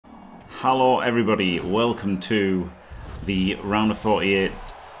Hello everybody, welcome to the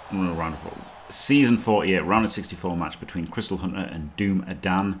Season 48 Round of 64 match between Crystal Hunter and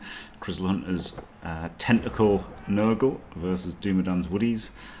DoomADan. Crystal Hunter's Tentacle Nurgle versus DoomADan's Woodies.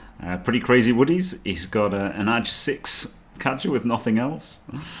 Pretty crazy Woodies. He's got an Edge 6 catcher with nothing else,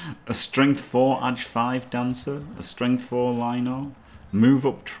 a Strength 4 Edge 5 dancer, a Strength 4 Lino, Move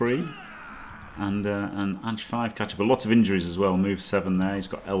Up Tree, and an Edge 5 catcher, but lots of injuries as well. Move 7 there, he's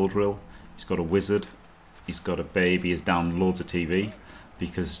got Eldril, he's got a Wizard, he's got a Babe, he is down loads of TV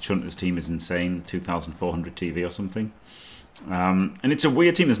because Chunter's team is insane, 2,400 TV or something. And it's a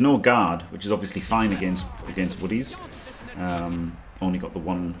weird team, there's no guard, which is obviously fine against Woodies. Only got the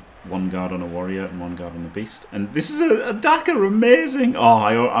one guard on a warrior and one guard on the beast. And this is a Daka, amazing! Oh,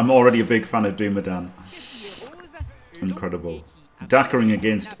 I'm already a big fan of DoomADan. Incredible. Dackering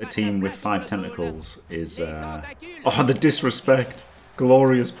against a team with 5 tentacles is... oh, the disrespect.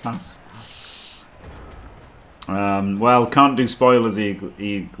 Glorious pass. Well, can't do spoilers,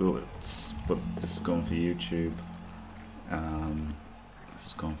 Eaglets, but this is going for YouTube. This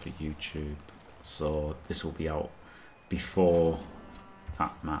is going for YouTube. So this will be out before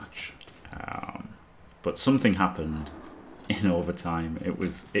that match. But something happened in overtime. It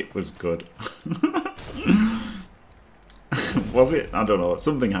was good. Was it? I don't know.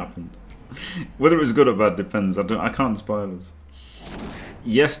 Something happened. Whether it was good or bad depends. I can't spoil us.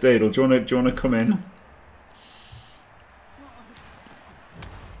 Yes, Dadel, do you wanna come in?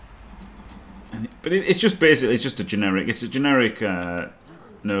 But it's just basically it's a generic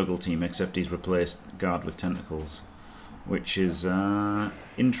Nurgle team, except he's replaced guard with tentacles, which is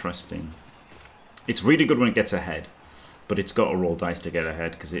interesting. It's really good when it gets ahead, but it's got to roll dice to get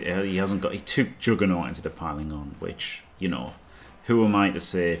ahead because he took Juggernaut instead of piling on, which, you know, who am I to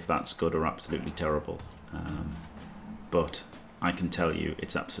say if that's good or absolutely terrible? But I can tell you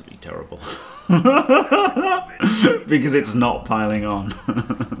it's absolutely terrible because it's not piling on.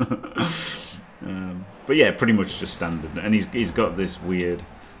 But yeah, pretty much just standard. And he's got this weird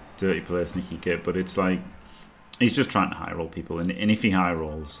dirty play sneaky kit, but it's like he's just trying to high roll people, and if he high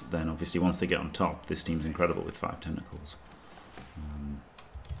rolls, then obviously once they get on top, this team's incredible with 5 tentacles.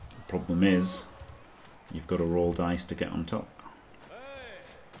 The problem is you've got to roll dice to get on top.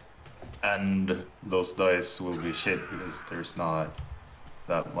 And those dice will be shit because there's not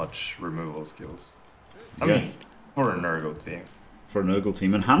that much removal skills. I mean, for a Nurgle team. For a Nurgle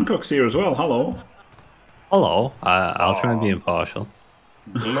team. And Hankok's here as well. Hello. Hello. I'll try and be impartial.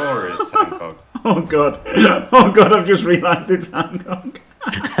 Glorious Hankok. Oh god. Oh god, I've just realised it's Hankok.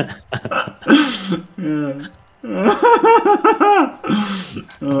 Yeah.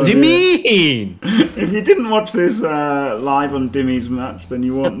 What do you mean? If you didn't watch this live on Dimmy's match, then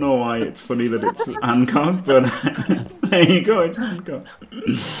you won't know why it's funny that it's Hankok, but there you go, it's Hankok.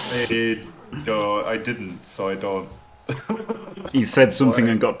 No, I didn't, so I don't. He said something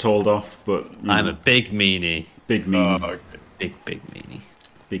and got told off, but... I'm a big meanie. Big meanie. Okay. Big meanie.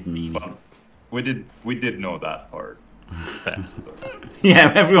 Big meanie. Well, we did know that part.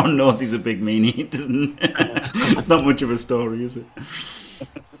 Yeah, everyone knows he's a big meanie. It doesn't... It's not much of a story, is it?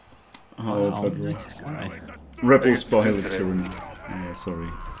 Oh, Rebel spoiled tyranny. Yeah, sorry.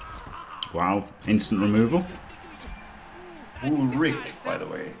 Wow, instant removal. Woo Rick, by the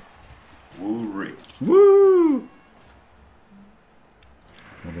way. Woo Rick. Woo!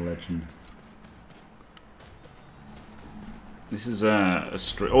 What a legend. This is a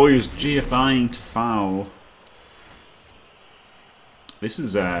oh, he was GFIing to foul. This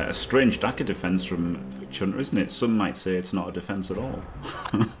is a strange Daka defense from Chunter, isn't it? Some might say it's not a defense at all.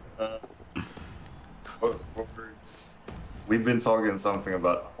 We've been talking something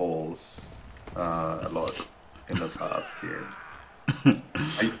about holes a lot in the past here.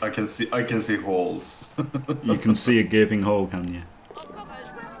 I can see holes. You can see a gaping hole, can you?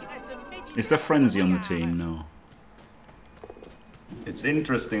 Is there frenzy on the team? No. It's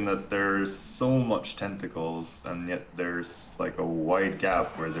interesting that there's so much tentacles, and yet there's like a wide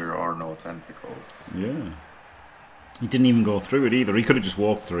gap where there are no tentacles. Yeah. He didn't even go through it either. He could have just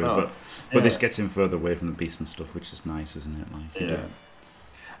walked through it, but this gets him further away from the beast and stuff, which is nice, isn't it? Like, yeah.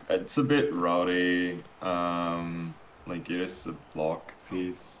 It's a bit rowdy. Like it is a block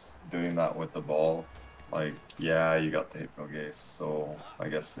piece. Doing that with the ball, like, yeah, you got the hypnogaze, so I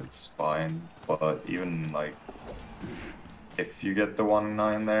guess it's fine. But even like, if you get the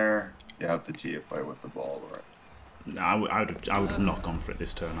 1-9 there, you have to GFI with the ball, right? No, I would have not gone for it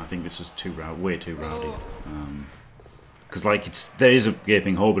this turn. I think this was way too rowdy. Because like there is a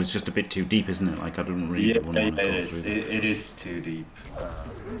gaping hole, but it's just a bit too deep, isn't it? Like I don't really want to go through it. It is too deep.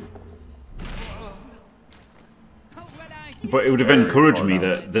 But it would have encouraged me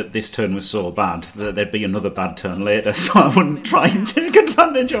that this turn was so bad that there'd be another bad turn later, so I wouldn't try and take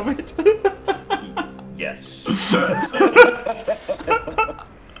advantage of it. Yes.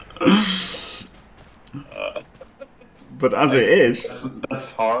 But as it is...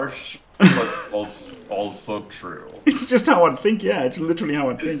 That's harsh, but also true. It's just how I'd think, yeah. It's literally how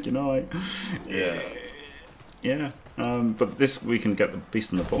I'd think, you know, like... Yeah. Yeah. But this, we can get the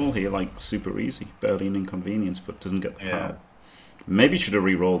beast on the ball here, like, super easy. Barely an inconvenience, but doesn't get the power. Maybe should have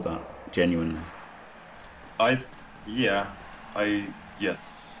re-rolled that, genuinely.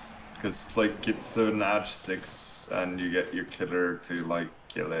 Yes. Because, like, it's an edge 6, and you get your killer to, like,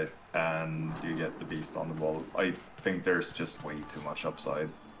 kill it, and you get the beast on the ball. I think there's just way too much upside.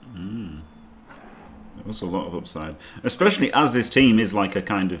 There was a lot of upside. Especially as this team is like a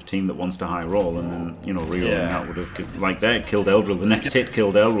kind of team that wants to high roll, and then, you know, re-rolling that would have, like, that killed Eldril. The next hit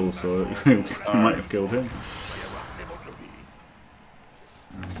killed Eldril, so we might have killed him.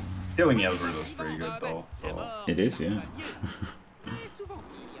 Killing Eldril is pretty good, though, so... It is, yeah.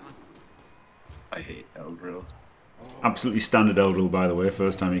 I hate Eldril. Absolutely standard Eldril, by the way.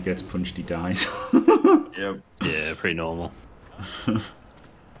 First time he gets punched, he dies. Yep. Yeah, pretty normal.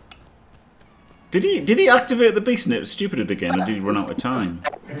 Did he activate the beast and it was stupid again, or did he run out of time?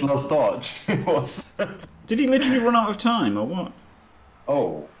 Last dodge. It was. Did he literally run out of time, or what?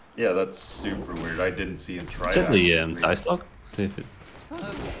 Oh, yeah, that's super weird. I didn't see him try Check that. the dice log. See if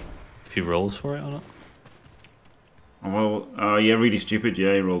he rolls for it or not. Oh, well, yeah, really stupid.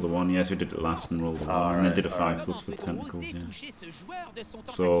 Yeah, he rolled a 1. Yes, we did it last and rolled a 1, and then did a 5 plus for tentacles. Yeah.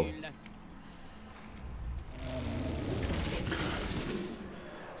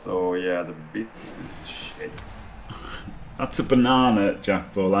 So yeah, the beast is shit. That's a banana,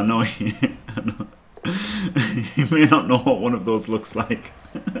 Jack Bull. I know you. You may not know what one of those looks like.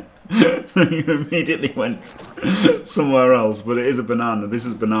 So you immediately went somewhere else, but it is a banana. This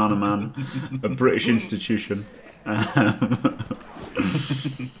is Banana Man, a British institution. I've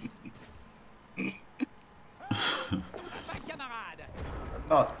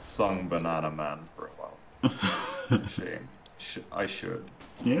not sung Banana Man for a while. It's a shame. I should.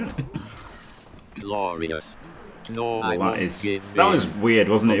 Yeah. Glorious. No, that was weird,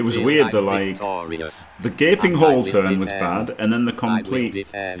 wasn't it? It was weird, the like the gaping hole turn was bad, and then the complete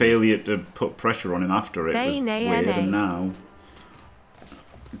failure to put pressure on him after it was weird, and now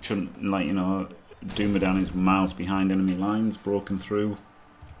like, you know, DoomADan is miles behind enemy lines, broken through.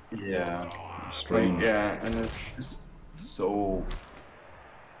 Yeah. Strange. Like, yeah, and it's just so.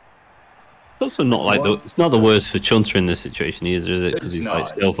 It's also not like it's not the worst for Chunter in this situation either, is it? Because he's like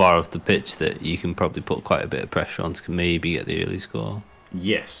so far off the pitch that you can probably put quite a bit of pressure on to maybe get the early score.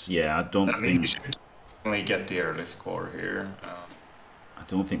 Yes, yeah, I think you should definitely get the early score here. I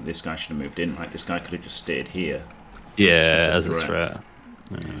don't think this guy should have moved in. Right, this guy could have just stayed here. Yeah, as a threat.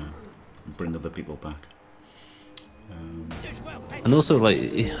 Yeah, and bring other people back. And also, like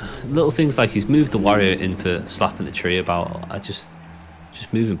little things like he's moved the warrior in for slapping the tree about.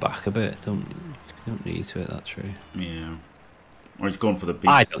 Just moving back a bit. Don't need to hit that tree. Yeah. Or he's going for the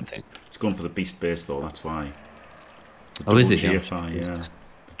beast. I don't think. He's going for the beast base though. That's why. Oh, is it? GFI, yeah. The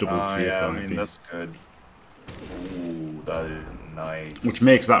double GFI yeah, I mean beast. that's good. Ooh, that is nice. Which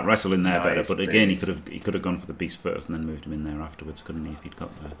makes that wrestle in there better. But again, he could have gone for the beast first and then moved him in there afterwards, couldn't he? If he'd got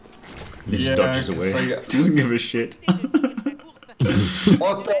there. He just dodges away. Doesn't give a shit.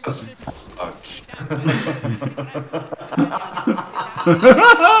 What the fuck?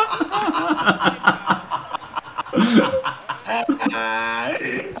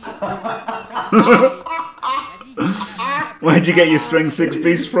 Where'd you get your strength 6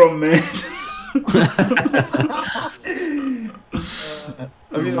 beast from, mate?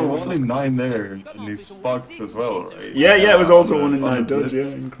 I mean, a 1 in 9 there, and he's fucked as well, right? Yeah, it was also a 1 in 9 dodge,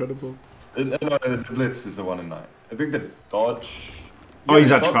 yeah, incredible. No, the blitz is a 1 in 9. I think the dodge... Oh,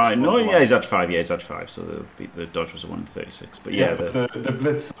 he's at 5. No, yeah, he's at 5. Yeah, he's at 5. So the dodge was a 1 in 36. But yeah, the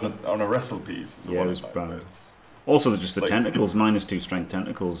blitz on a wrestle piece is a 1 in 9. It was bad. Also, just the tentacles, -2 strength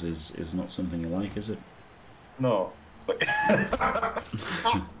tentacles is not something you like, is it? No. I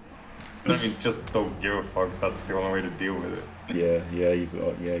mean, just don't give a fuck. That's the only way to deal with it. Yeah,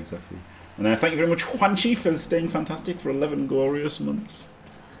 exactly. And thank you very much, Juanchi, for staying fantastic for 11 glorious months.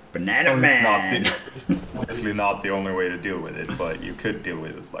 Banana Man! It's obviously not the only way to deal with it, but you could deal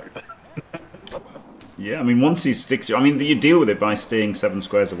with it like that. Yeah, I mean, once he sticks you... I mean, you deal with it by staying 7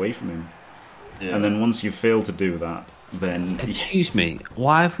 squares away from him. Yeah. And then once you fail to do that, then... Excuse me,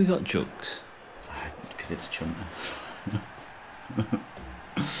 why have we got jugs? Because it's Chunter.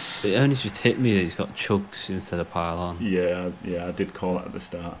 It only just hit me that he's got chugs instead of pylon. Yeah, I did call it at the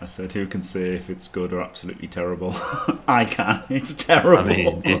start. I said, who can say if it's good or absolutely terrible? I can. It's terrible. I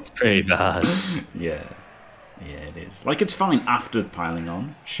mean, it's pretty bad. Yeah, it is. Like, it's fine after piling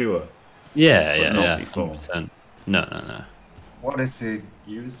on, sure. Yeah, but yeah, not yeah. before. 100%. No. What is he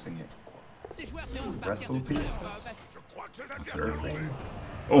using it for? Wrestle pieces? Surfing?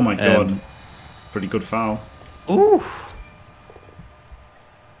 Oh my god. Pretty good foul. Ooh.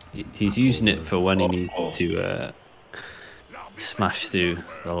 He's using it for when he needs to smash through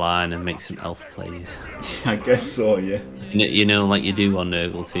the line and make some elf plays. I guess so, yeah. You know, like you do on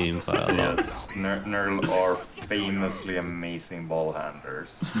Nurgle team quite a lot. Yes, Nurgle are famously amazing ball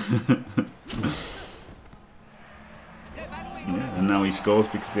handlers. Yeah, and now he scores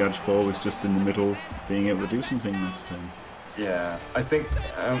because the edge 4 was just in the middle, being able to do something next time. Yeah, I think,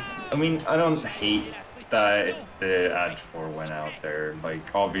 I mean, I don't hate that the edge 4 went out there.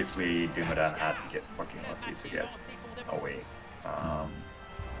 Like, obviously, DoomADan had to get fucking lucky to get away.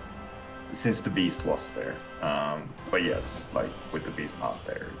 Since the beast was there. But yes, like, with the beast not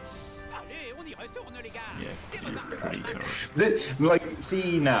there, it's... Yeah, pretty terrible. Like,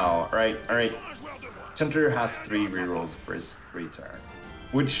 see now, right? Alright. Hunter has 3 rerolls for his 3 turn.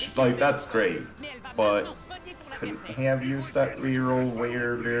 Which, like, that's great. But couldn't he have used that reroll way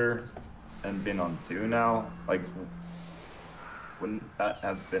earlier and been on 2 now? Like, wouldn't that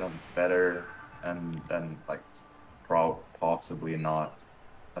have been a better and then, like, possibly not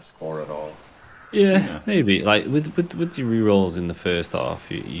a score at all? Yeah, maybe. Like with the rerolls in the first half,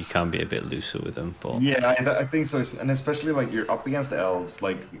 you can be a bit looser with them. But yeah, I think so. And especially like you're up against the elves,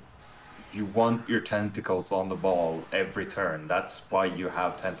 like you want your tentacles on the ball every turn. That's why you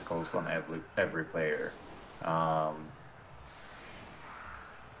have tentacles on every player. I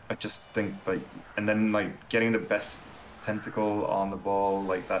just think like, and then like getting the best tentacle on the ball,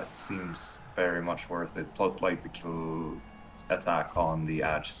 like that seems very much worth it. Plus like the kill attack on the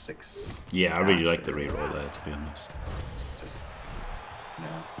edge 6. Yeah, I really like the reroll there, to be honest. It's just,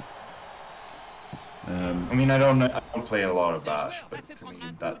 yeah. I mean, I don't play a lot of Bash, but to me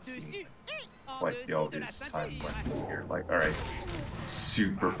that seemed quite the obvious time when you're like, all right,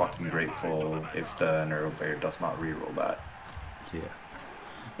 super fucking grateful if the Nurgle player does not reroll that. Yeah.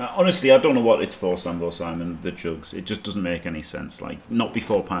 Honestly, I don't know what it's for, Sambo Simon, the jugs. It just doesn't make any sense. Like, not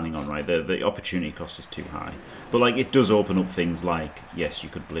before panning on, right? The opportunity cost is too high. But, like, it does open up things like, yes, you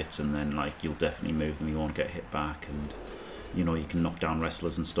could blitz and then, like, you'll definitely move them. You won't get hit back and, you know, you can knock down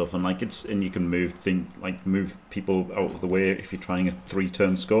wrestlers and stuff. And, like, and you can move people out of the way if you're trying a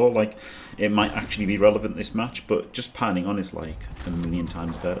 3-turn score. Like, it might actually be relevant this match, but just panning on is, like, a million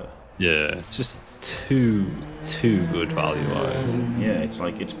times better. yeah, it's just too good value-wise. Yeah, it's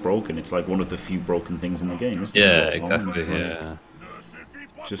like it's broken. It's like one of the few broken things in the game, isn't it? Yeah, exactly. Yeah.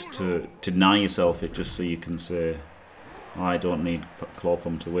 Just to deny yourself it just so you can say, oh, I don't need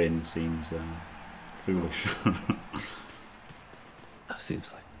Clawpump to win seems foolish. That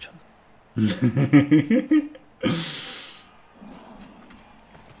seems like a chunk.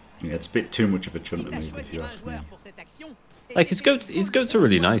 Yeah, it's a bit too much of a chunter move if you ask me. Like his goats are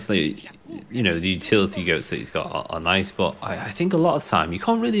really nice. Like, you know, the utility goats that he's got are nice, but I think a lot of the time you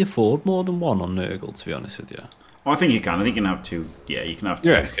can't really afford more than one on Nurgle, to be honest with you. Oh, I think you can. I think you can have 2. Yeah, you can have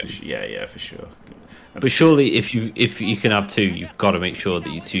 2. Yeah, for sure. But surely, if you can have 2, you've got to make sure that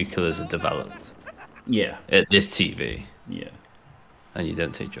your 2 killers are developed. Yeah. At this TV. Yeah. And you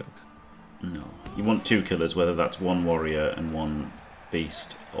don't take jugs. No. You want 2 killers, whether that's 1 warrior and 1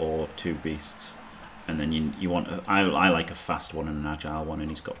 beast or 2 beasts. And then you want I like a fast one and an agile one, and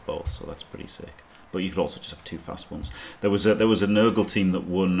he's got both, so that's pretty sick. But you could also just have 2 fast ones. There was a Nurgle team that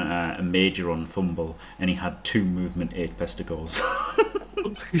won a major on fumble, and he had 2 movement 8 pestigores.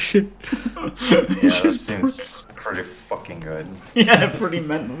 Shit. Yeah, that seems pretty fucking good. Yeah, pretty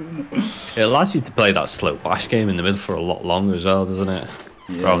mental, isn't it? It allows you to play that slow bash game in the middle for a lot longer as well, doesn't it?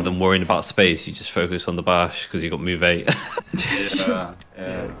 Yeah. Rather than worrying about space, you just focus on the bash because you've got move 8.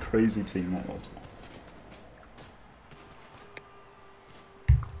 Yeah, crazy team that was.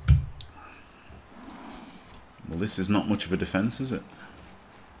 Well, this is not much of a defence, is it?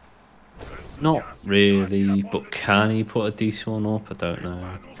 Not really, but can he put a decent one up? I don't know.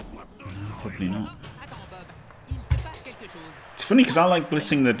 No, probably not. It's funny because I like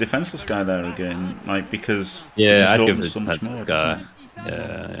blitzing the defenceless guy there again, like because I'd give the defenceless guy.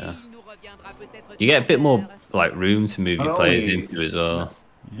 Yeah. You get a bit more like room to move your players into as well.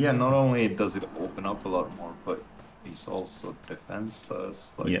 Yeah, not only does it open up a lot more, but he's also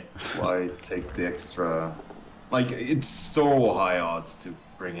defenseless. Like, why take the extra? Like, it's so high odds to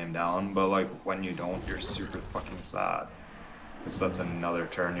bring him down, but like when you don't, you're super fucking sad. Because that's another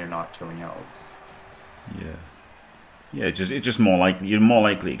turn you're not killing elves. Yeah. Yeah, it's just more likely, you're more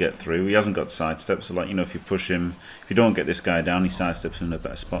likely to get through. He hasn't got sidestep, so like, you know, if you push him, if you don't get this guy down, he sidesteps in a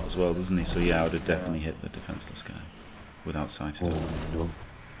better spot as well, doesn't he? So yeah, I would have definitely hit the defenseless guy without sidestep. Oh, no.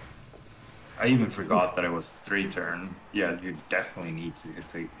 I even forgot that it was a 3-turn. Yeah, you definitely need to hit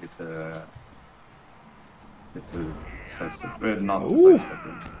the sidestep, not the sidestep.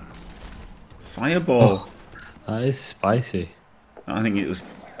 Fireball. Oh, that is spicy. I think it was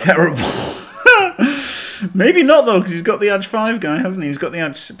terrible. Maybe not though, because he's got the edge 5 guy, hasn't he? He's got the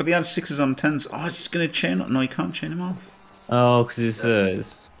edge, but the edge 6 is on 10s. Oh, he's just going to chain. No, he can't chain him off. Oh, because it's I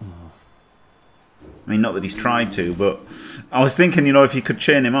mean, not that he's tried to, but I was thinking, you know, if you could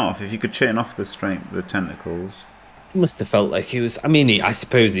chain him off, if you could chain off the tentacles. He must have felt like he was. I mean, I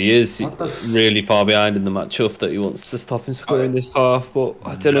suppose he is really far behind in the matchup that he wants to stop him scoring this half. But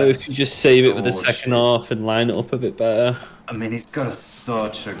I don't know if you just save it with the second half and line it up a bit better. I mean, he's got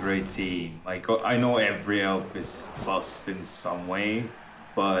such a great team. Like, I know every elf is bust in some way,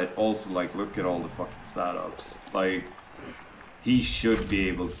 but also, like, look at all the fucking stat ups. Like, he should be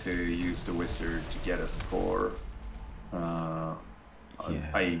able to use the wizard to get a score. I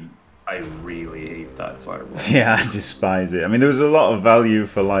really hate that fireball. Yeah, I despise it. I mean, there was a lot of value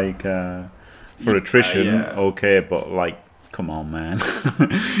for like for attrition, okay, but like, come on, man,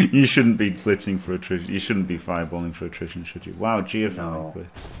 you shouldn't be blitzing for attrition. You shouldn't be fireballing for attrition, should you? Wow, GFL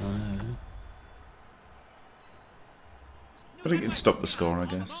blitz. But it stopped the score, I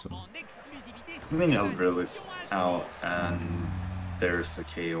guess. So. I mean, Elbril is out, and there's a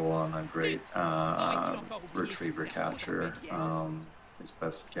KO on a great retriever catcher. His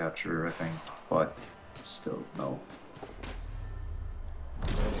best catcher, I think, but still, no.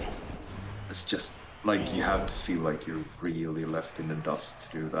 It's just like you have to feel like you're really left in the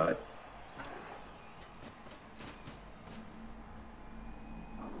dust to do that.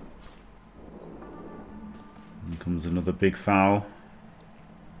 Here comes another big foul.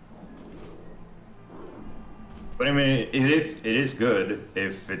 But I mean, it is good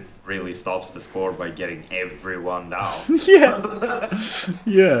if it really stops the score by getting everyone down.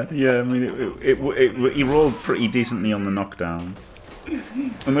 yeah. I mean, he rolled pretty decently on the knockdowns,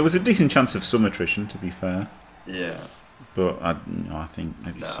 and there was a decent chance of some attrition, to be fair. Yeah. But I think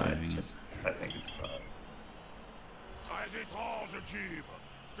maybe saving it. I think it's bad.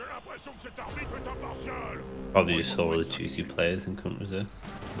 Probably just saw all the juicy players and couldn't resist.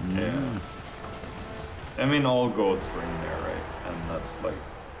 Yeah. I mean, all goats were in there, right? And that's like,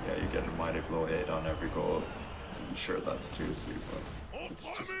 yeah, you get a mighty blow hit on every goat. I'm sure that's juicy, but it's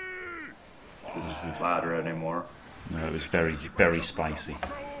just, this isn't ladder anymore. No, it was very, very spicy.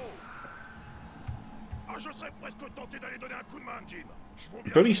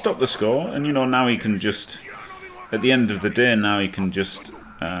 But he stopped the score, and you know, now he can just, at the end of the day, now he can just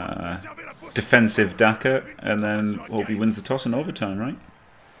defensive Daka, and then hope he wins the toss in overtime, right?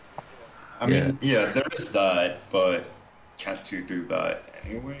 I mean, yeah, there is that, but can't you do that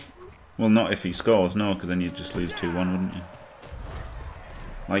anyway? Well, not if he scores, no, because then you'd just lose 2-1, wouldn't you?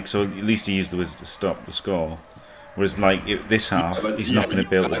 Like, so at least he used the wizard to stop the score. Whereas, like, this half, he's not going to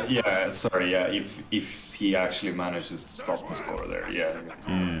build it. Yeah, sorry, yeah, if he actually manages to stop the score there, yeah.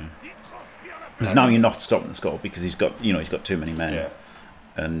 Because now you're not stopping the score because he's got, you know, he's got too many men. Yeah.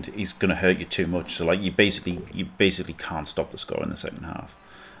 And he's going to hurt you too much. So, like, you basically can't stop the score in the second half.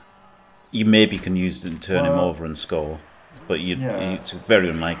 You maybe can use it and turn him over and score, but it's very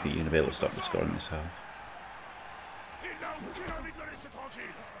unlikely you're going to be able to stop the score in this half.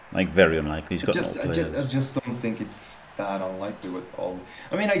 Like, very unlikely. He's got no players. I just don't think it's that unlikely with all.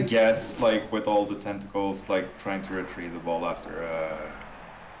 I mean, I guess like with all the tentacles, like trying to retrieve the ball after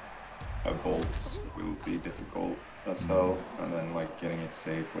a bolt will be difficult as hell, and then like getting it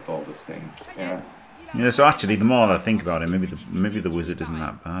safe with all the stink. Yeah. Yeah. So actually, the more I think about it, maybe the wizard isn't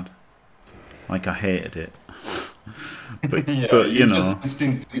that bad. Like, I hated it. But, yeah, but you know, just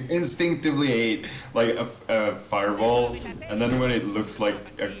instinctively hate like a fireball, and then when it looks like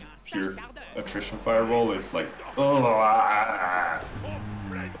a pure attrition fireball, it's like, oh,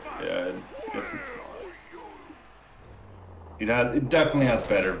 yeah, I guess it's not. It definitely has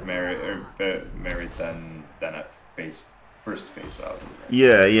better merit than a first face value. Right?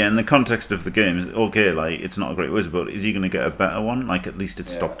 Yeah. In the context of the game, okay, like it's not a great wizard, but is he going to get a better one? Like, at least it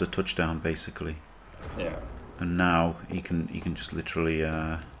stopped a touchdown, basically. Yeah. And now he can just literally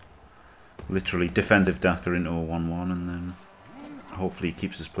defensive Daka into a 1-1, and then hopefully he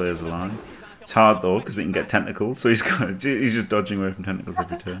keeps his players alive. It's hard though because they can get tentacles, so he's just dodging away from tentacles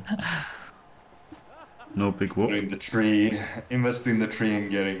every turn. No big whoop. Putting the tree, investing the tree and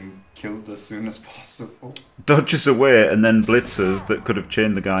getting killed as soon as possible. Dodges away and then blitzes that could have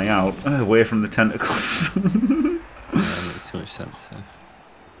chained the guy out away from the tentacles. That makes too much sense.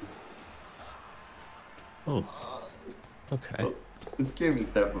 Oh, okay. Well, this game is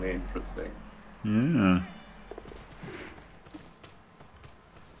definitely interesting. Yeah.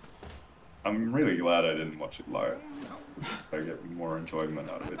 I'm really glad I didn't watch it live. I get more enjoyment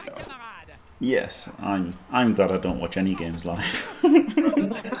out of it now. Yes, I'm glad I don't watch any games live.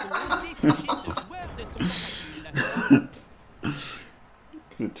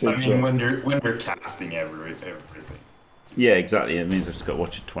 It I takes mean, up- when we're casting everything. Yeah, exactly. It means I've just got to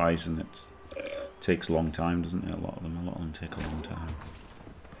watch it twice, and it takes a long time, doesn't it? A lot of them take a long time.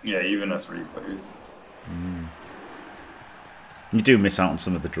 Yeah, even as replays. You do miss out on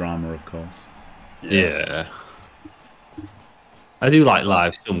some of the drama, of course. Yeah. I do like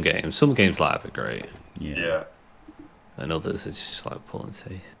live some games. Some games live are great. Yeah. Yeah. And others it's just like pulling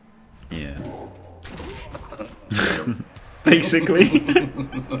teeth. Yeah. Basically.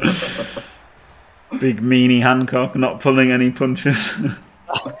 Big meanie Hancock not pulling any punches.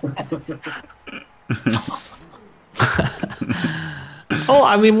 Oh,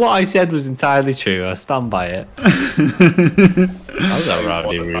 I mean, what I said was entirely true. I stand by it. That was a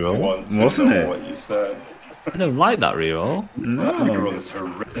rowdy reroll. Wasn't it? What you said. I don't like that reroll. No. Reroll is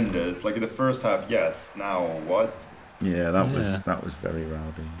horrendous. Like in the first half, yes. Now what? Yeah, that Yeah. was very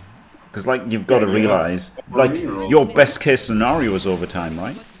rowdy. Because like you've got to Yeah, you have realise, four like rerolls. your best case scenario is overtime,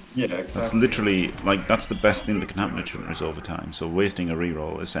 right? Yeah, That's exactly. literally like that's the best thing that can happen to children is overtime. So wasting a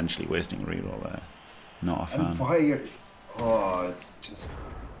reroll, essentially wasting a reroll there. Not a And fan. why? Oh, it's just.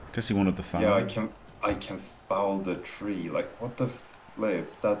 Because he wanted the foul. Yeah, I can foul the tree. Like what the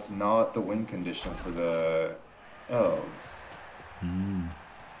flip? That's not the win condition for the elves.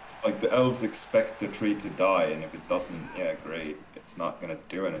 Like the elves expect the tree to die, and if it doesn't, yeah, great. It's not gonna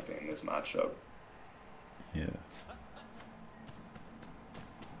do anything in this matchup. Yeah.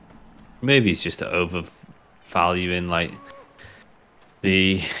 Maybe it's just overvaluing like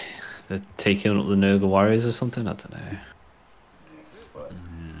the taking up the Nurgle warriors or something. I don't know. But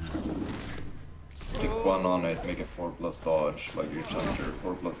stick one on it, make a 4+ dodge, like your challenger.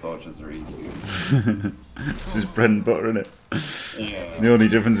 4+ dodges are easy. This is bread and butter, innit? Yeah. The only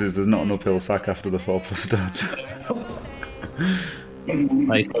difference is there's not an uphill sack after the 4+ dodge.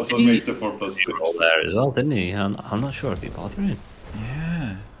 Like That's what makes the 4+6. all there as well, didn't he? I'm not sure if he bothering.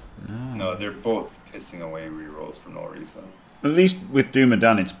 Yeah. No, they're both pissing away rerolls for no reason. At least with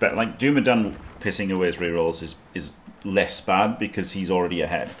DoomADan, it's better. Like DoomADan pissing away his rerolls is less bad because he's already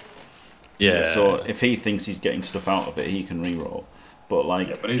ahead. Yeah. So if he thinks he's getting stuff out of it, he can reroll. But like,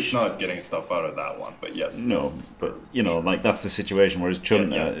 Yeah, but he's not getting stuff out of that one. But yes. no. yes, But you know, like that's the situation. Whereas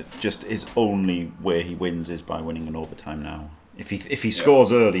Chunter, yes. just his only way he wins is by winning an overtime now. If he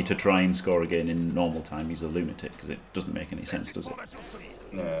scores early to try and score again in normal time, he's a lunatic because it doesn't make any sense, does it?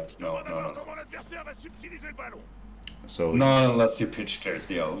 No. So. Not unless you pitch clears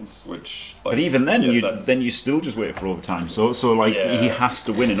the elves, which. Like, But even then, yeah, you still just wait for overtime. So like Yeah. he has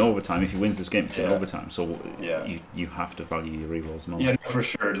to win in overtime. If he wins this game, it's in Yeah. overtime. So Yeah. you have to value your rerolls more. Yeah, for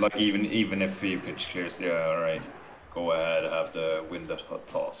sure. Like even if he pitch clears, yeah, all right, go ahead, have the win the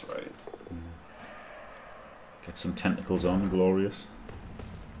toss, right? Get some tentacles on, glorious.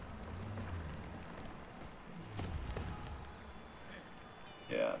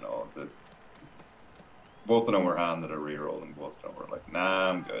 Yeah, no. Both of them were handed a reroll, and both of them were like, "Nah,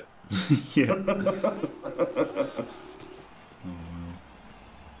 I'm good." Yeah.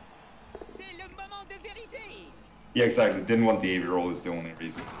 Yeah, exactly. Didn't want the reroll is the only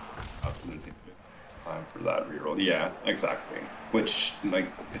reason. Didn't take time for that reroll. Yeah, exactly. Which, like,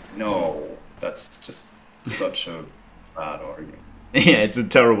 no, that's just such a bad argument. Yeah, it's a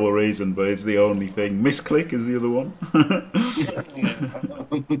terrible reason, but it's the only thing. Misclick is the other one.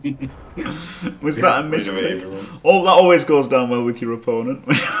 Was that a misclick? Oh, that always goes down well with your opponent.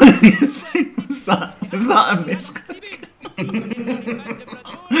 Was that a misclick?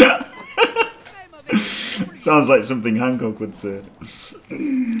 Sounds like something Hankok would say.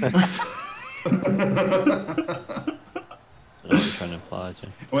 What are you trying to imply,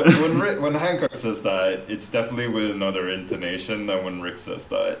 Jim? When Hankok says that, it's definitely with another intonation than when Rick says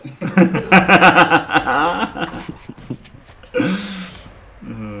that.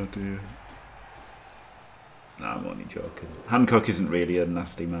 Oh dear. Nah, I'm only joking. Hankok isn't really a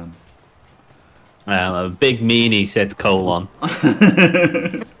nasty man. A big meanie said colon.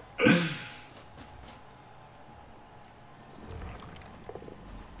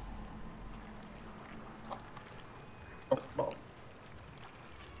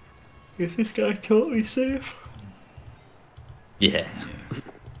 Is this guy totally safe? Yeah.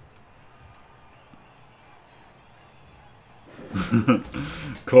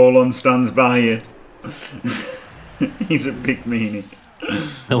 Colon stands by you. He's a big meanie.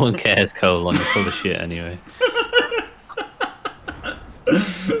 No one cares, Colon. You're full of shit anyway.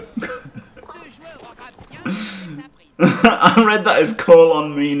 I read that as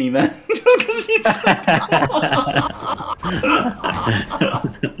colon meanie then. Just because you said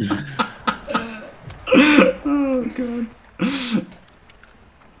oh god.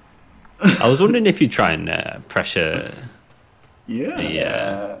 I was wondering if you try and pressure.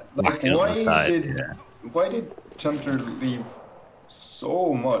 Yeah. Like, on the side, why did Chunter leave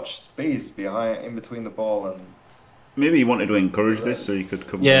so much space in between the ball and? Maybe he wanted to encourage this so he could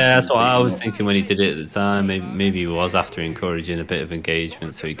come. Yeah, that's what I was thinking when he did it at the time. Maybe he was after encouraging a bit of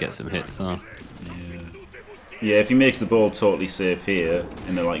engagement so he gets some hits on. Yeah, if he makes the ball totally safe here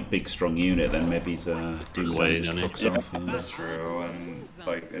in a like big strong unit, then maybe he's doing well. Yeah, that's true, and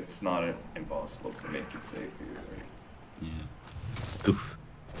like it's not impossible to make it safe here. Right? Yeah. Oof.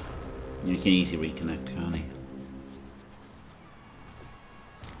 You can easily reconnect, can't he?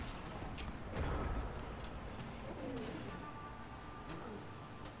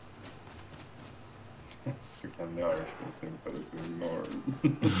 It's again the Irish missing, but it's ignored.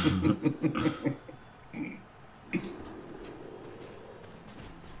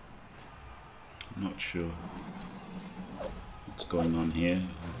 I'm not sure what's going on here.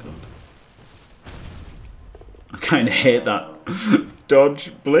 Oh god. I kind of hate that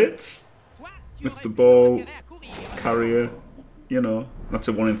dodge blitz with the ball carrier. You know, that's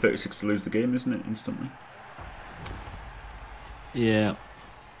a 1 in 36 to lose the game, isn't it? Instantly. Yeah.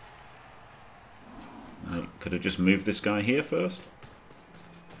 Right, could have just moved this guy here first.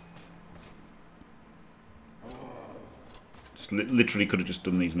 Just literally could have just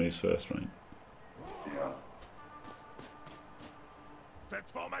done these moves first, right? Yeah.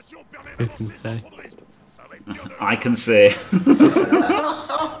 I can say.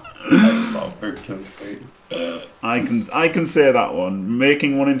 I love who can say. I can say that one.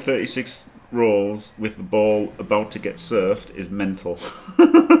 Making 1 in 36 rolls with the ball about to get surfed is mental.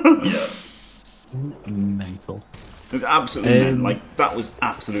 Yes. Mental. It was absolutely mental. Like that was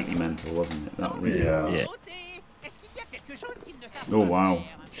absolutely mental, wasn't it? That really. Yeah. Oh wow.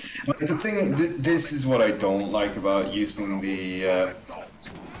 Like the thing, this is what I don't like about using the.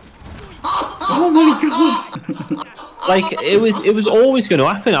 Oh my god! Like it was always going to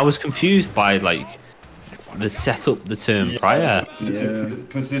happen. I was confused by like the setup the turn prior. The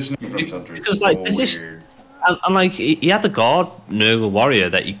positioning from Chunter is Because so like weird. And like he had the guard Nurgle warrior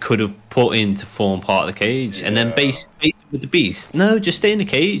that he could have put in to form part of the cage, and then base with the beast. No, just stay in the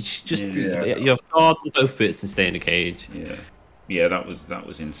cage. Just you have guard on both bits and stay in the cage. Yeah, yeah, that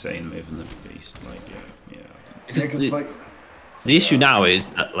was insane moving the beast. Like yeah. Because like. The issue now is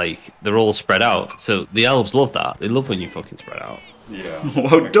that like they're all spread out, so the elves love that. They love when you fucking spread out. Yeah.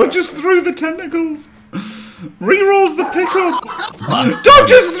 Whoa, dodges through the tentacles! Rerolls the pickup!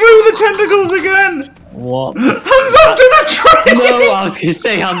 Dodges through the tentacles again! What? Hands off to the tree! No, I was gonna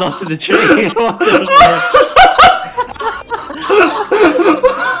say hands off to the tree. What the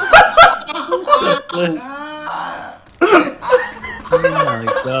Oh my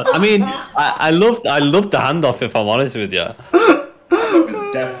god! I mean, I loved the handoff. If I'm honest with you,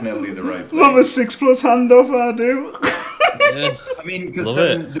 It's definitely the right play. Love a 6+ handoff, I do. yeah. I mean, because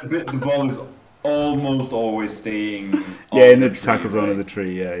then the ball is almost always staying. In the tree, tackle zone right? of the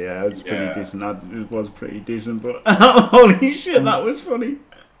tree. Yeah, it was pretty decent. It was pretty decent, but holy shit, that was funny.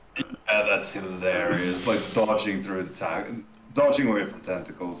 Yeah, that's hilarious. Like dodging through the dodging away from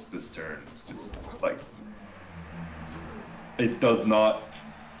tentacles. This turn is just like. It does not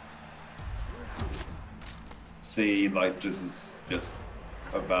say like this is just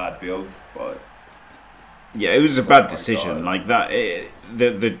a bad build, but yeah, it was a bad decision. Like that,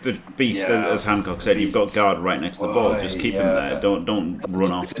 the beast, as Hankok said, you've got guard right next to the ball. Just keep him there. Don't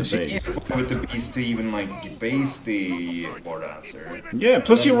run off the base. With the beast to even like base the board answer. Yeah,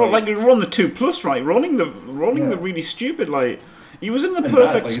 plus you're on the 2+, right? Rolling the really stupid. Like he was in the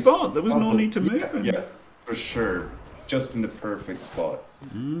perfect spot. There was no need to move him. Yeah, for sure. Just in the perfect spot.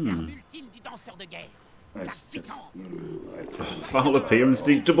 It's just foul appearance.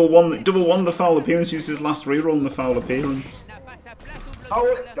 Double one the foul appearance. Used his last reroll in the foul appearance.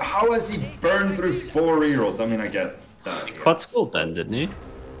 How has he burned through 4 rerolls? I mean, I get that. He quad scored then, didn't he?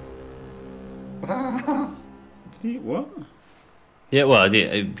 Did he what? Yeah, well,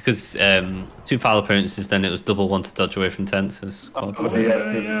 because 2 foul appearances, then it was double 1 to dodge away from 10. So it's quite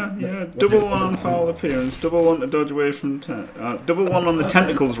Yeah. Double 1 on foul appearance, double 1 to dodge away from double 1 on the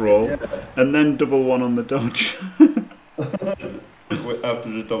tentacles roll, and then double 1 on the dodge. After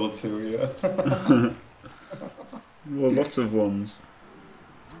the double 2, yeah. Well, lots of ones.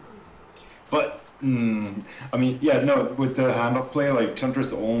 But I mean, yeah, no. With the handoff play, like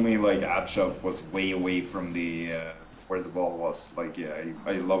Chunter's only like ad shove was way away from the where the ball was. Like, yeah,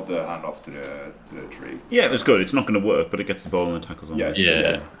 I love the handoff to the tree. Yeah, it was good. It's not going to work, but it gets the ball and the tackles on.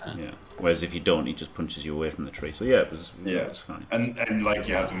 Yeah. Whereas if you don't, he just punches you away from the tree. So yeah, it was fine. And like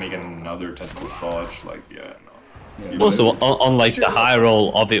you have to make another tentacle dodge. Like, yeah, no. Yeah. Also, on like the high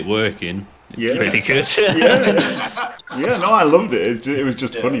roll of it working, it's pretty good. Yeah, no, I loved it. It was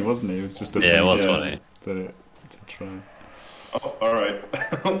just funny, wasn't it? It was just a it was funny. To try. Oh, all right.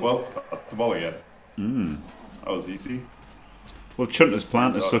 Well, the ball again. That was easy. Well, Chunter's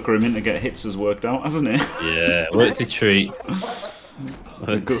plan to sucker him in to get hits has worked out, hasn't it? Yeah, worked a treat.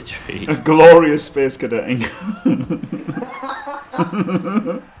 Worked a treat. A glorious space cadetting.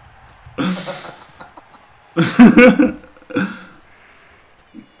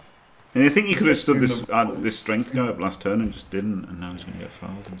 And I think he could have stood this strength guy up last turn and just didn't, and now he's going to get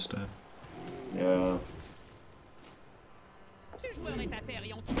fouled instead. Yeah.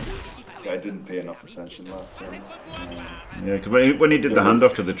 I didn't pay enough attention last turn. Yeah, because when he did the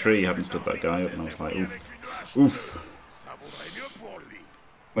handoff to the tree, he hadn't stood that guy up, and I was like, oof. Oof.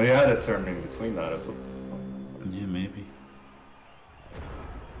 But he had a turn in between that as well. Yeah, maybe.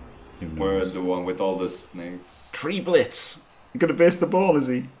 Where the one with all the snakes. Tree blitz! He's going to base the ball, is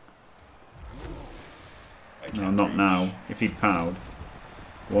he? No, not now. If he'd powed.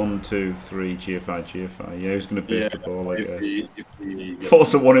 1, 2, 3, GFI. Yeah, he was going to base the ball, I guess.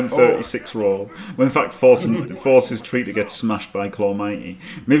 Force a 1 in 36 roll. When in fact force his tree to get smashed by Claw Mighty.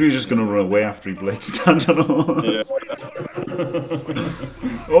 Maybe he was just going to run away after he blitzed. I don't know. Yeah.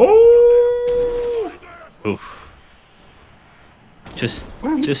 Oh! Oof. Just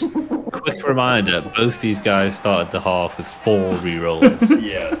quick reminder, both these guys started the half with 4 rerolls.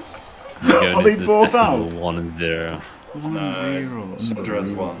 Yes. Are they both out? 1 and 0. 1-0. Shudder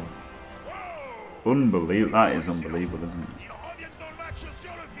has won. Unbelievable. That is unbelievable, isn't it?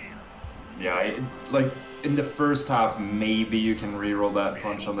 Yeah, like in the first half, maybe you can reroll that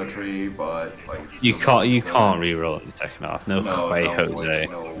punch on the tree, but like you can't reroll it in the second half. No way, Jose.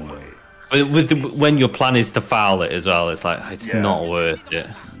 No way. When your plan is to foul it as well, it's like it's not worth it.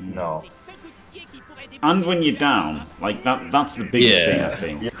 No. And when you're down, like that's the biggest thing, I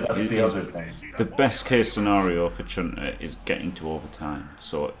think. Yeah, that's the other thing. The best case scenario for Chunter is getting to overtime,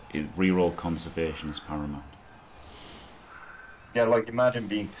 so reroll conservation is paramount. Yeah, like imagine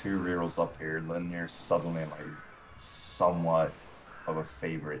being 2 rerolls up here, then you're suddenly like somewhat of a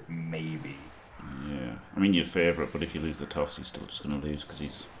favorite, maybe. Yeah, I mean you're favourite, but if you lose the toss, you're still just going to lose because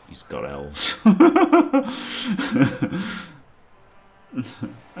he's got elves.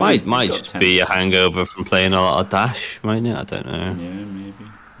 might just be a hangover from playing a lot of dash, mightn't it? I don't know. Yeah, maybe.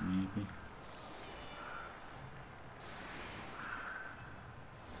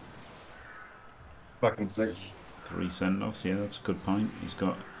 Fucking sick. 3 send-offs. Yeah, that's a good point. He's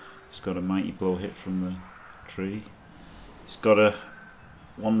got a mighty blow hit from the tree. He's got a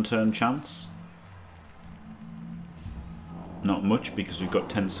 1-turn chance. Not much because we've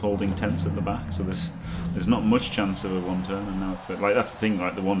got tents holding tents at the back, so there's not much chance of a 1-turn. And now, but like that's the thing,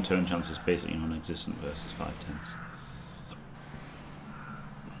 like the 1-turn chance is basically non-existent versus 5 tents.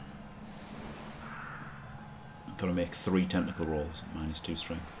 Got to make 3 tentacle rolls at -2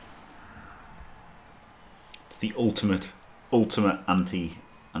 strength. It's the ultimate anti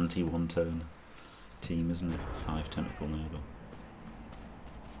 1-turn team, isn't it? 5 tentacle Nurgle.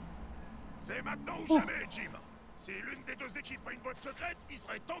 C'est maintenant ou jamais, Jim. Si l'une des 2 équipes a une boîte secrète, il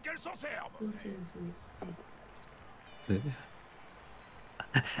serait temps qu'elle s'en serve.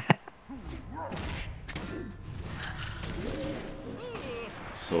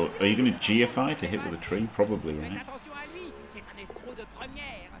 So, are you going to GFI to hit with a tree? Probably, right?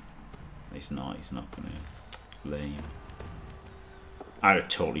 He's not going to. Lame. I'd have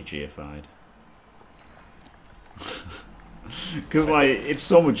totally GFI'd. Because like it's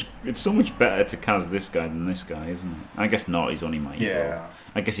so much better to cast this guy than this guy, isn't it? I guess not. He's only mighty blow.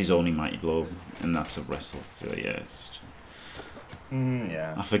 I guess he's only mighty blow, and that's a wrestle. So yeah, it's just...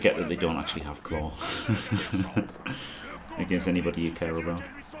 yeah. I forget that they don't actually have claw against anybody you care about.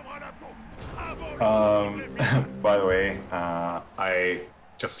 By the way, I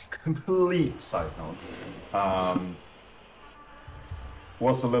just complete side note.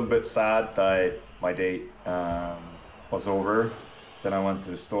 Was a little bit sad that my date was over then I went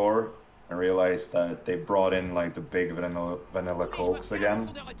to the store and realized that they brought in like the big vanilla cokes again.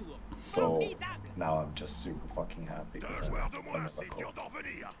 So now I'm just super fucking happy because I have vanilla coke.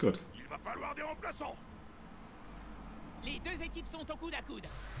 Good.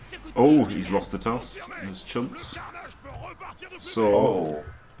 Oh, he's lost the toss. There's chumps. So, Oh,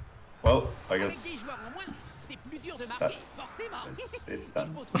 well, I guess that is it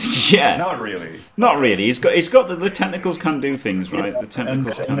then. yeah. Not really. Not really. He's got the tentacles can do things, right? The And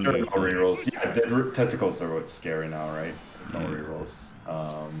tentacles can there are do no things. rerolls. Yeah, the tentacles are what's scary now, right? No rerolls.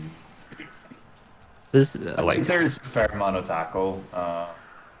 There's I like think there's a fair amount of tackle.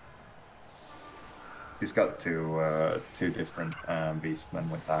 He's got two different beastmen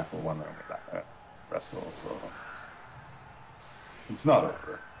with tackle, one with wrestle, so it's not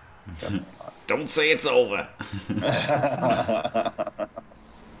over. Definitely not. Don't say it's over. It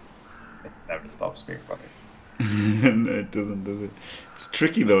never stops being funny. No, it doesn't, does it? It's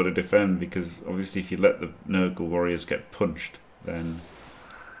tricky though to defend because obviously if you let the Nurgle warriors get punched, then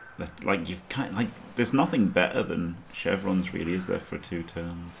like you've there's nothing better than chevrons really, is there, for 2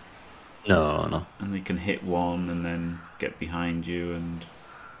 turns? no. And they can hit one and then get behind you, and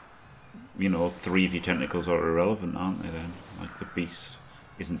you know 3 of your tentacles are irrelevant, aren't they? Then like the beast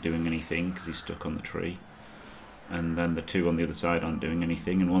isn't doing anything because he's stuck on the tree, and then the 2 on the other side aren't doing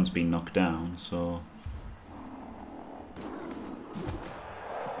anything, and one's been knocked down. So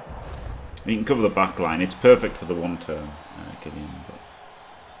you can cover the back line. It's perfect for the 1 turn, Gideon, but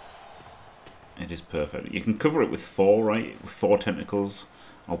it is perfect. You can cover it with 4, right? With 4 tentacles.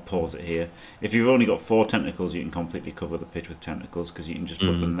 I'll pause it here. If you've only got 4 tentacles, you can completely cover the pitch with tentacles because you can just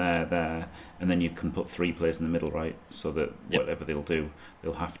put them there, and then you can put 3 players in the middle, right? So that whatever they'll do,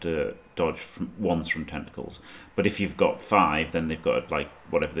 they'll have to dodge once from tentacles. But if you've got 5, then they've got like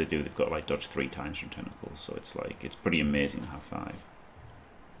whatever they do, they've got like dodge 3 times from tentacles. So it's like it's pretty amazing to have 5.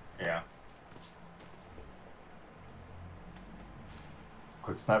 Yeah.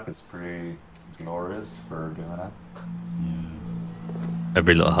 Quick snap is pretty glorious for doing that.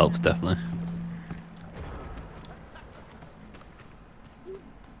 Every little helps, definitely.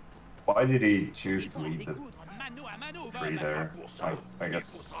 Why did he choose to leave the tree there? I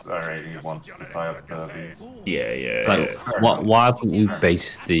guess alright, he wants to tie up the beast. Yeah. Like, why haven't you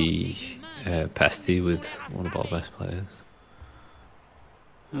based the Pesty with one of our best players?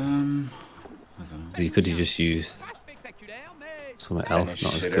 I don't know. You could have just used something else,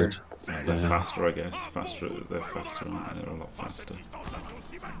 not as good. They're faster, I guess. They're faster, aren't they? They're a lot faster.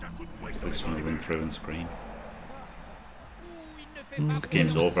 So they just want to run through and screen. This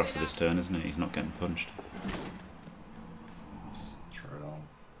game's over after this turn, isn't it? He's not getting punched. True.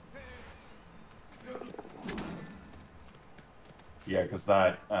 Yeah, because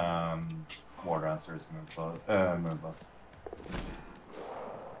that War Dancer is moveless.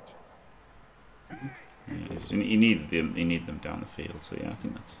 You need them down the field, so yeah, I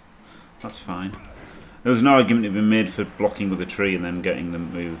think that's fine. There was an argument to be made for blocking with a tree and then getting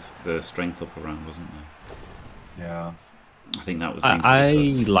them move the strength up around, wasn't there? Yeah. I think that was. I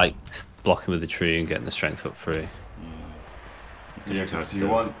liked blocking with the tree and getting the strength up free. Yeah, because you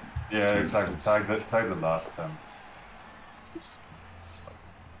want. Yeah, exactly. Tag the last tense.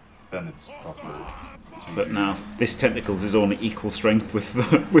 Then it's proper. But now this tentacles is only equal strength with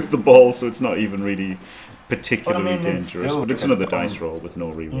the ball, so it's not even really particularly dangerous. But it's another dice roll with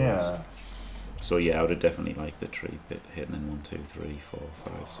no rerolls. Yeah. So yeah, I would have definitely liked the tree bit hit, and then 1, 2, 3, 4,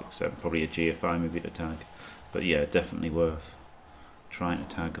 5, 6, 7. Probably a GFI maybe to tag. But yeah, definitely worth trying to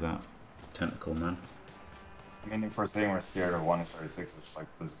tag that tentacle man. I mean, if we're saying we're scared of 1 in 36, it's like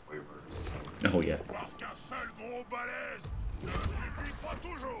this is way worse. Oh yeah.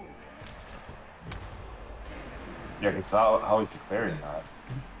 Yeah, because how is he clearing that?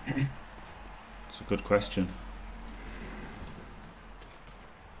 It's a good question.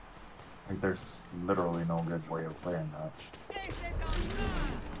 Like, there's literally no good way of playing that.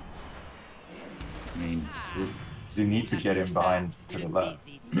 I mean, does he need to get him behind to the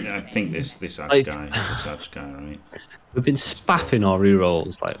left? yeah, I think this Like- guy, right? We've been spaffing our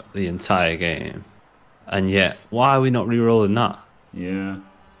rerolls like the entire game, and yet why are we not rerolling that? Yeah.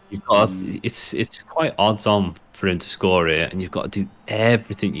 Because it's quite odds on for him to score it, and you've got to do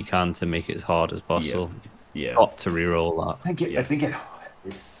everything you can to make it as hard as possible. Yeah. You've got to reroll that. I think it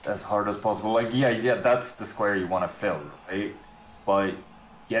is as hard as possible. Like, yeah, that's the square you want to fill, right? But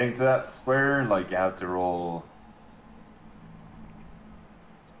getting to that square, like, you have to roll.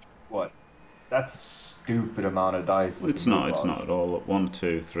 What? That's a stupid amount of dice. With It's not at all. 1,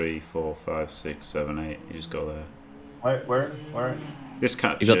 2, 3, 4, 5, 6, 7, 8. You just go there. Where? This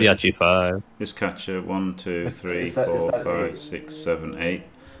catcher. You got the AG5. This catcher. 1, 2, 3, is that 4, a- 5, 6, 7, 8.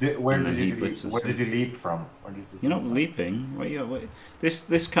 Where And did then you he leap? blitzes Where him. did you leap from? Where did you You're not leap leaping. Wait.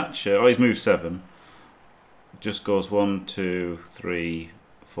 This catcher. Oh, he's moved 7. Just goes 1, 2, 3,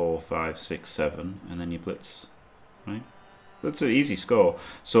 4, 5, 6, 7, and then you blitz. Right. That's an easy score.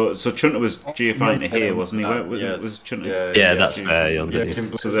 So Chunter was GFI to here, wasn't he? Was Chunter? Yeah, that's fair. Yeah, Yeah,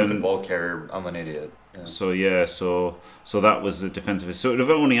 Kim So so then- the ball carrier. I'm an idiot. Yeah. So that was the defensive. So it would have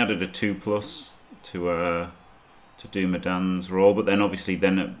only added a 2+ to DoomADan's role, but then obviously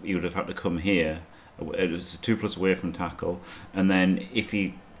he would have had to come here. It was a 2+ away from tackle, and then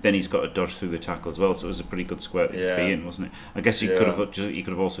he's got to dodge through the tackle as well. So it was a pretty good square to be in, wasn't it? I guess you could have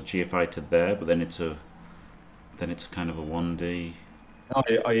also GFI'd to there, but then it's kind of a 1D. No,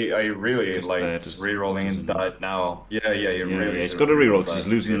 I really Just like there, just re-rolling doesn't that now. Yeah, you really. He's should got to reroll re-roll because he's that.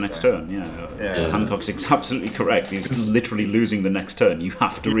 losing the next turn. Yeah. Hankok's absolutely correct. He's literally losing the next turn. You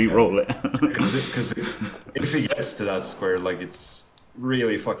have to re-roll it. Because if he gets to that square, like it's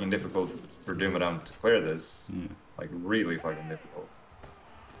really fucking difficult for DoomADan to clear this. Yeah. Like really fucking difficult.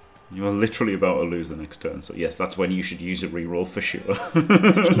 You are literally about to lose the next turn. So yes, that's when you should use a re-roll for sure.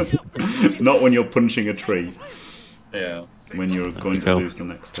 Not when you're punching a tree. Yeah. When you're going to lose the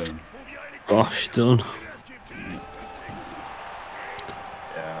next turn. Gosh, done.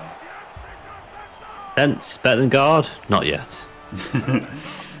 Yeah. Fence better than guard? Not yet.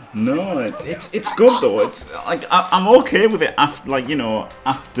 No, it's good though. It's like I'm okay with it after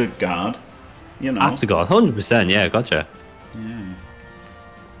guard. After guard, 100%. Yeah, gotcha. Yeah. And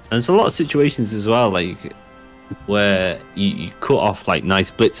there's a lot of situations as well, like where you cut off like nice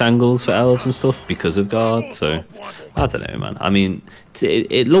blitz angles for elves and stuff because of guard. So I don't know, man. I mean,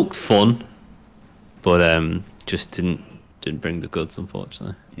 it looked fun, but just didn't bring the goods,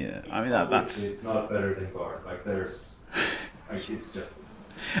 unfortunately. Yeah, I mean that's. It's not better than guard. Like there's, like it's just.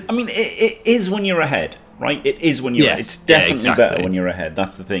 I mean, it is when you're ahead, right? It is when you're. Yes, It's definitely exactly. better when you're ahead.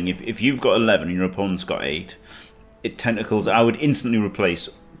 That's the thing. If you've got 11 and your opponent's got 8, tentacles. I would instantly replace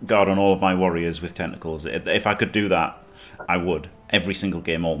guard on all of my warriors with tentacles. If I could do that, I would. Every single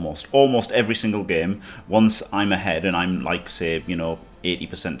game, almost every single game. Once I'm ahead and I'm like, say,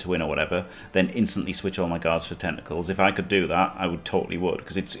 80% to win or whatever, then instantly switch all my guards for tentacles. If I could do that, I would totally would,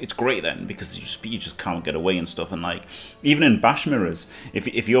 because it's great then, because you just can't get away and stuff. And like even in bash mirrors,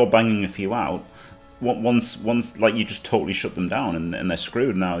 if you're banging a few out, once like you just totally shut them down and they're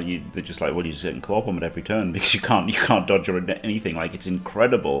screwed. Now they're just like, well, you're just getting claw bomb at every turn because you can't dodge or anything. Like it's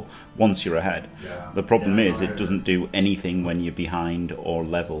incredible once you're ahead. Yeah. The problem is it doesn't do anything when you're behind or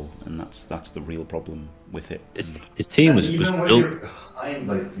level, and that's the real problem with it. His team was even when built. you're behind,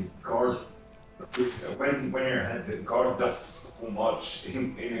 like the guard, when you're ahead, the guard does so much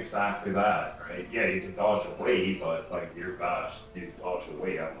in exactly that, right? Yeah, you can dodge away, but like you're bad, you dodge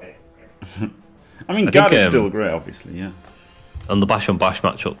away. I think. I mean, I guard think, is still great, obviously, yeah. On the bash on bash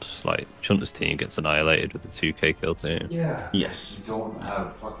matchups, like Chunter's team gets annihilated with the 2k kill team. Yeah. Yes. You don't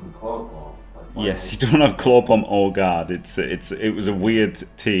have fucking claw bomb. Like, Yes, you don't have claw bomb or guard. It was a weird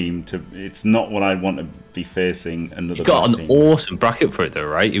team to. It's not what I want to be facing another. He got bash an team. awesome bracket for it though,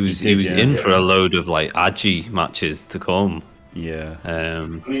 right? He was yeah. in for a load of like agi matches to come. Yeah. I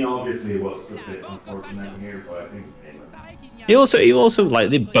mean, obviously it was a bit unfortunate here, but I think. He also like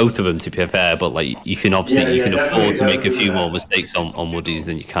did both of them to be fair, but like you can obviously you can afford to make a few more mistakes on Woodies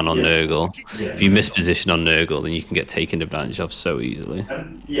than you can on Nurgle. Yeah. If you miss position on Nurgle, then you can get taken advantage of so easily.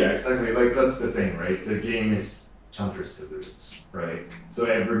 And yeah, exactly. Like that's the thing, right? The game is Chunters to lose, right? So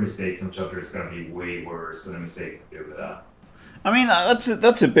every mistake from Chunter is gonna be way worse than a mistake from DoomADan. I mean,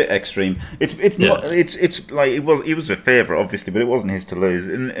 that's a bit extreme. It's not. It's like he was a favourite, obviously, but it wasn't his to lose.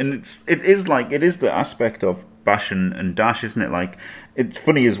 And it is the aspect of bash and dash, isn't it? Like it's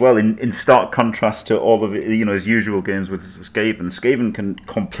funny as well in stark contrast to all of it, his usual games with Skaven. Skaven can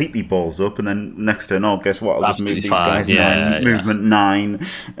completely balls up, and then next turn, guess what? I'll just move these guys movement 9,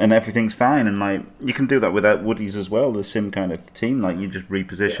 and everything's fine. And like you can do that without Woodies as well. The sim kind of team, like you just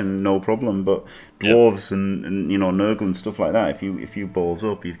reposition, no problem. But dwarves and Nurgle and stuff like that, if you balls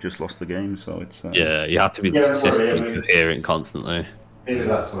up, you've just lost the game. So it's you have to be consistent, coherent constantly. Maybe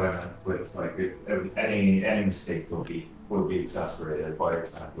that's what I meant with like any mistake will be exasperated by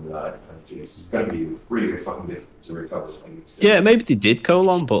exactly that. And it's gonna be really fucking difficult to recover from mistakes. Yeah, maybe they did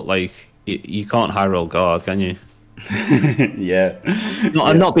colon, but like you can't high roll guard, can you? yeah. No,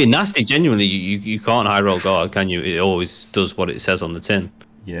 I'm not being nasty. Genuinely, you can't high roll guard, can you? It always does what it says on the tin.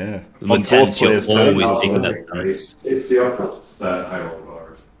 Yeah. With tens, you're always taking that. It's the opposite that I roll guard.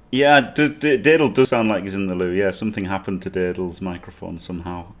 Yeah, Dadel does sound like he's in the loo. Yeah, something happened to Dadel's microphone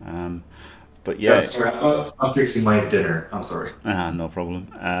somehow. But yeah, sorry, I'm fixing my dinner. I'm sorry. No problem.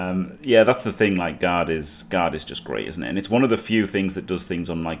 Yeah, that's the thing. Like guard is just great, isn't it? And it's one of the few things that does things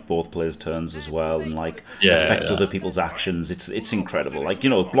on like both players' turns as well, and like affects other people's actions. It's incredible. Like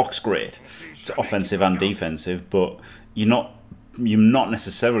block's great. It's offensive and defensive, but you're not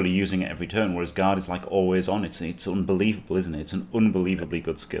necessarily using it every turn. Whereas guard is like always on. It's unbelievable, isn't it? It's an unbelievably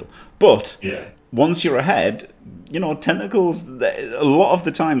good skill. But once you're ahead, tentacles, a lot of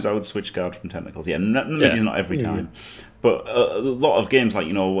the times I would switch guard from tentacles. Maybe not every time. But a lot of games,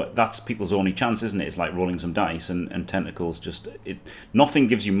 like, that's people's only chance, isn't it? It's like rolling some dice, and tentacles just... nothing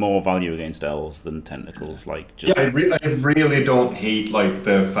gives you more value against elves than tentacles. Like, just... Yeah, I really don't hate, like,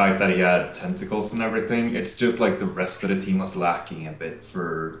 the fact that he had tentacles and everything. It's just, like, the rest of the team was lacking a bit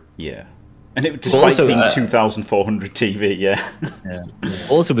for... Yeah. And despite also, being 2,400 TV, yeah.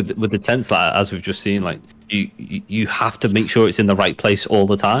 Also, with the tents, like, as we've just seen, like, you have to make sure it's in the right place all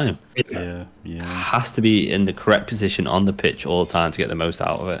the time. Yeah. It has to be in the correct position on the pitch all the time to get the most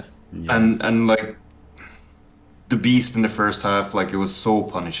out of it. Yeah. And like, the beast in the first half, like, it was so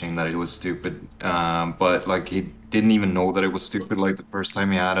punishing that it was stupid. But, like, he didn't even know that it was stupid, like, the first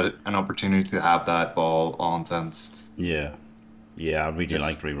time he had an opportunity to have that ball on tents. Yeah. Yeah, I really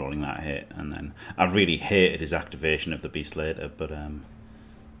liked re-rolling that hit, and then I really hated his activation of the beast later, but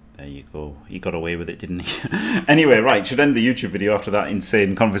there you go. He got away with it, didn't he? Anyway, right, should end the YouTube video after that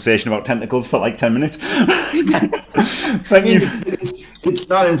insane conversation about tentacles for like 10 minutes. Thank you. It's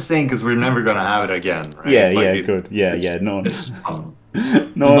not insane because we're never going to have it again, right? Yeah, good. Yeah, no. It's fun.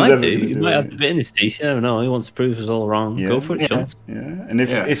 No one's ever He might have a bit in his teeth. I don't know. He wants to prove us all wrong. Go for it, John. Yeah, and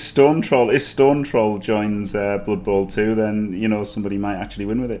if Stone Troll joins Blood Bowl 2, then somebody might actually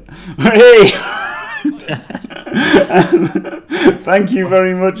win with it. Hey! Thank you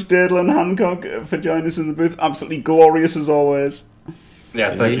very much, Dadel and Hankok, for joining us in the booth. Absolutely glorious as always.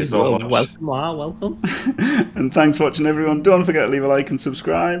 Yeah, thank you so much. Welcome. And thanks for watching, everyone. Don't forget to leave a like and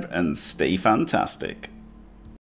subscribe, and stay fantastic.